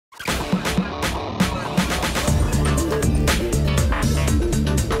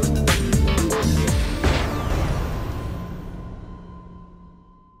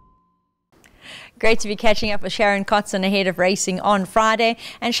Great to be catching up with Sharon KOTZEN ahead of racing on Friday.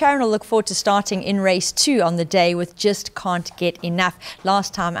 And Sharon will look forward to starting in race 2 on the day with Just Can't Get Enough.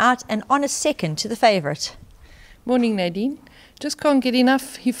 Last time out and on a second to the favourite. Morning, Nadine. Just Can't Get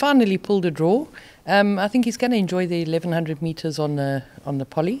Enough. He finally pulled a draw. I think he's going to enjoy the 1100 metres on the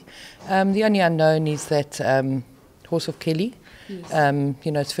poly. The only unknown is that horse of Kelly. Yes.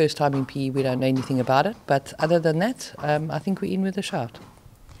 It's first time in PE, we don't know anything about it. But other than that, I think we're in with a shout.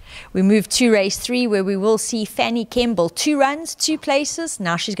 We move to race 3 where we will see Fanny Kemble. 2 runs, 2 places.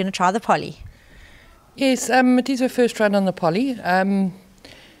 Now she's going to try the poly. Yes, it is her first run on the poly.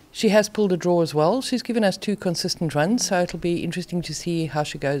 She has pulled a draw as well. She's given us 2 consistent runs, so it'll be interesting to see how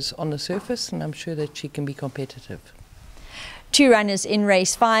she goes on the surface, and I'm sure that she can be competitive. 2 runners in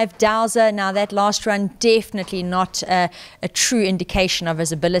race 5. Dowser, now that last run definitely not a true indication of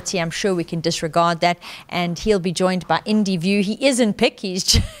his ability. I'm sure we can disregard that, and he'll be joined by Indie View. He isn't pick,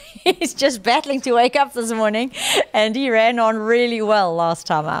 he's just battling to wake up this morning, and he ran on really well last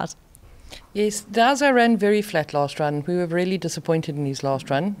time out. Yes, Dowser ran very flat last run. We were really disappointed in his last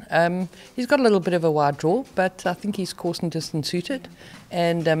run. He's got a little bit of a wide draw, but I think he's course and distance suited,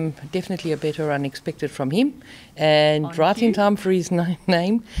 and definitely a better run expected from him. And right in time for his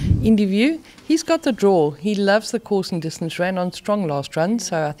name, Indie View. He's got the draw. He loves the course and distance, ran on strong last run,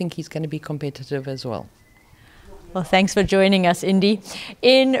 so I think he's going to be competitive as well. Well, thanks for joining us, Indy.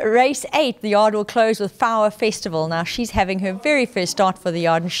 In race 8, the yard will close with Flower Festival. Now, she's having her very first start for the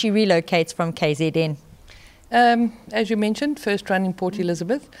yard, and she relocates from KZN. As you mentioned, first run in Port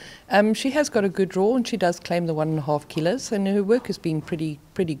Elizabeth. She has got a good draw, and she does claim the 1.5 kilos, and her work has been pretty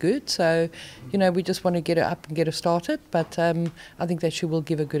good. So, we just want to get her up and get her started, but I think that she will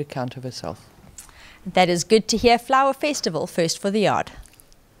give a good account of herself. That is good to hear. Flower Festival first for the yard.